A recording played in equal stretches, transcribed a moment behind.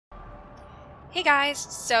Hey guys,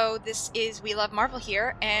 so this is WeLoveMarvel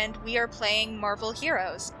here, and we are playing Marvel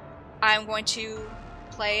Heroes. I'm going to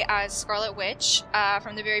play as Scarlet Witch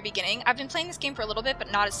from the very beginning. I've been playing this game for a little bit, but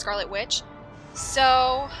not as Scarlet Witch.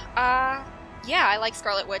 So, yeah, I like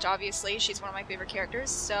Scarlet Witch, obviously. She's one of my favorite characters,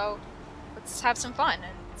 so let's have some fun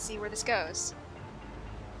and see where this goes.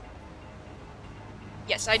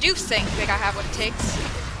 Yes, I do think I have what it takes.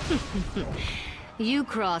 You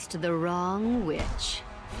crossed the wrong witch.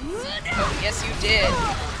 Oh, yes you did.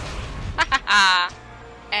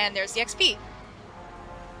 And there's the XP.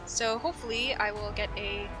 So hopefully I will get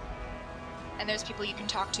a... And there's people you can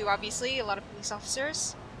talk to, obviously. A lot of police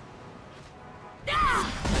officers.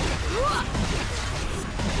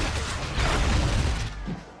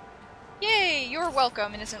 Yay! You're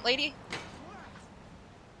welcome, innocent lady.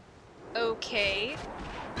 Okay.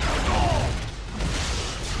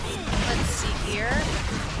 Let's see here.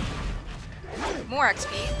 More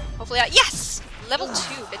XP. Hopefully yes! Level 2,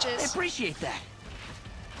 bitches. I appreciate that.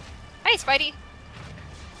 Hey, Spidey.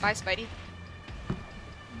 Bye, Spidey.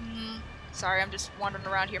 Sorry, I'm just wandering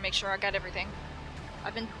around here, make sure I got everything.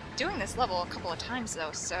 I've been doing this level a couple of times,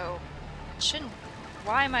 though, so... it shouldn't...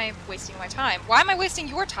 Why am I wasting my time? Why am I wasting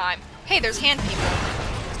your time? Hey, there's hand people.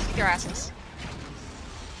 Let's kick their asses.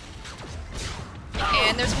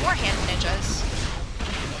 And there's more hand ninjas.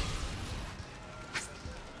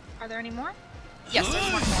 Are there any more? Yes, there's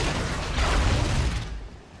one more.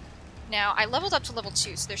 Now, I leveled up to level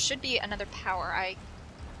 2, so there should be another power I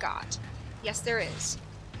got. Yes, there is.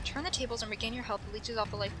 Turn the tables and regain your health. It leeches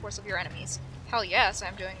off the life force of your enemies. Hell yes,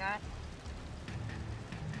 I'm doing that.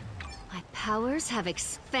 My powers have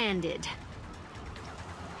expanded.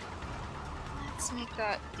 Let's make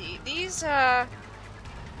that these, no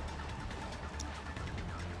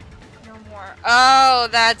more. Oh,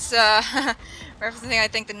 that's, referencing, I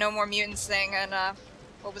think, the No More Mutants thing, and,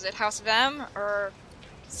 what was it, House of M? Or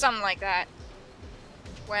something like that.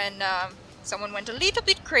 When, someone went a little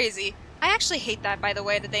bit crazy. I actually hate that, by the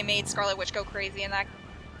way, that they made Scarlet Witch go crazy, and that,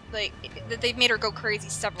 like, that they've made her go crazy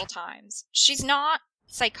several times. She's not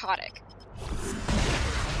psychotic.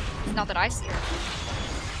 Not that I see her.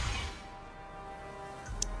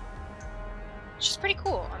 She's pretty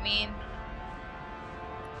cool, I mean...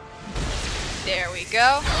 There we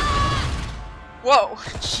go. Whoa,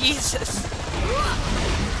 Jesus.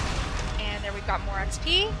 And there we've got more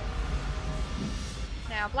XP.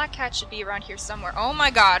 Now, Black Cat should be around here somewhere. Oh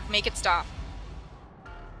my god, make it stop.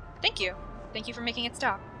 Thank you. Thank you for making it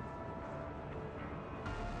stop.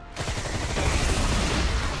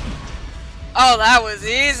 Oh, that was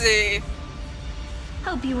easy.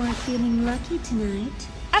 Hope you weren't feeling lucky tonight.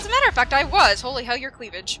 As a matter of fact, I was. Holy hell, your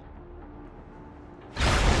cleavage.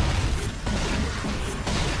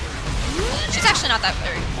 She's actually not that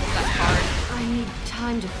hard. I need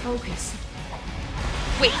time to focus.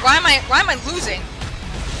 Wait, why am I losing?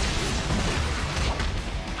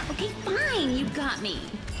 Okay, fine, you got me.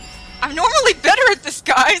 I'm normally better at this,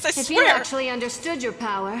 guys, I If swear. you actually understood your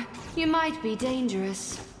power, you might be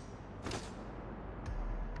dangerous.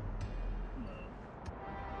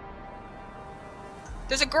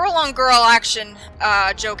 There's a girl-on-girl action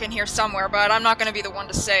joke in here somewhere, but I'm not gonna be the one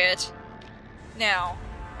to say it. Now,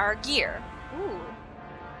 our gear. Ooh.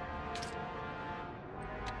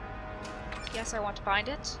 Yes, I want to find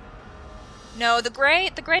it. No, the gray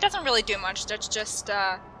doesn't really do much. That's just,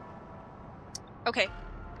 okay.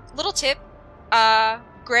 Little tip.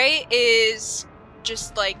 Gray is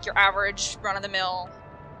just like your average run-of-the-mill,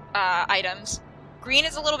 items. Green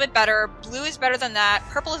is a little bit better, blue is better than that,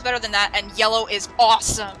 purple is better than that, and yellow is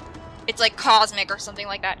awesome. It's like cosmic or something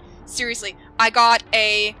like that. Seriously, I got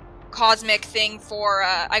a cosmic thing for,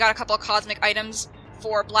 I got a couple of cosmic items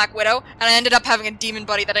for Black Widow, and I ended up having a demon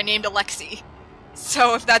buddy that I named Alexi.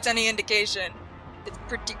 So if that's any indication, it's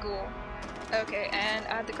pretty cool. Okay, and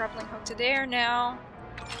add the grappling hook to there now.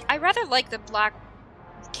 I rather like the Black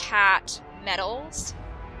Cat medals,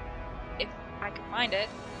 if I could find it.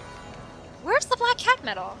 Where's the Black Cat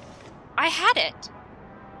medal? I had it.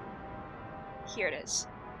 Here it is.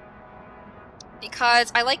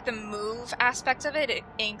 Because I like the move aspect of it. It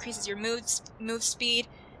increases your move speed,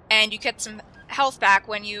 and you get some health back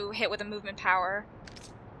when you hit with a movement power.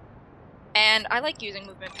 And I like using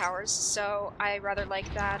movement powers, so I rather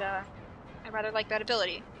like that. I rather like that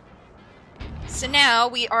ability. So now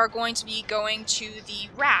we are going to be going to the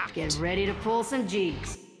raft. Get ready to pull some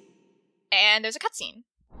jigs. And there's a cutscene.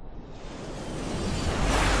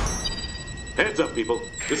 Heads up, people.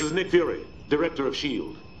 This is Nick Fury, Director of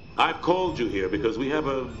S.H.I.E.L.D. I've called you here because we have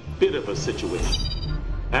a bit of a situation.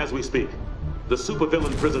 As we speak, the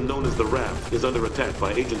supervillain prison known as the Raft is under attack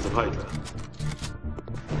by agents of Hydra.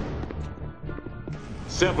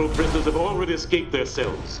 Several prisoners have already escaped their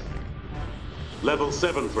cells. Level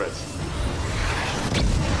 7 threats.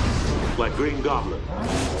 Like Green Goblin.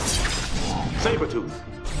 Sabretooth.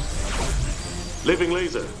 Living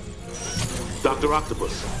Laser. Dr.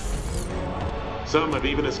 Octopus. Some have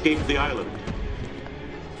even escaped the island.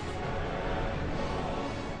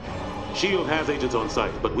 SHIELD has agents on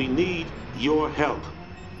site, but we need your help.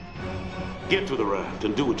 Get to the raft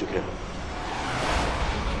and do what you can.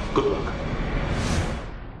 Good luck.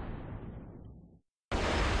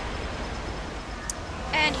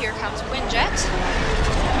 And here comes Quinjet.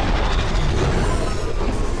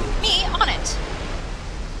 Me on it.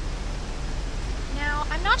 Now,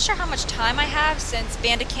 I'm not sure how much time I have since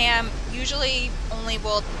Bandicam usually only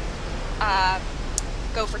will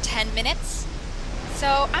go for 10 minutes.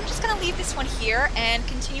 So I'm just going to leave this one here and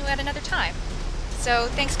continue at another time. So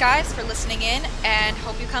thanks guys for listening in, and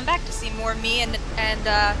hope you come back to see more of me and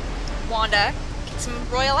Wanda get some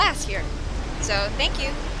royal ass here. So thank you,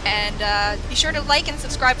 and be sure to like and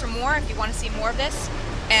subscribe for more if you want to see more of this,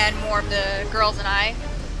 and more of the girls and I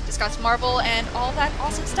discuss Marvel and all that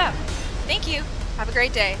awesome stuff. Thank you. Have a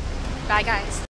great day. Bye guys.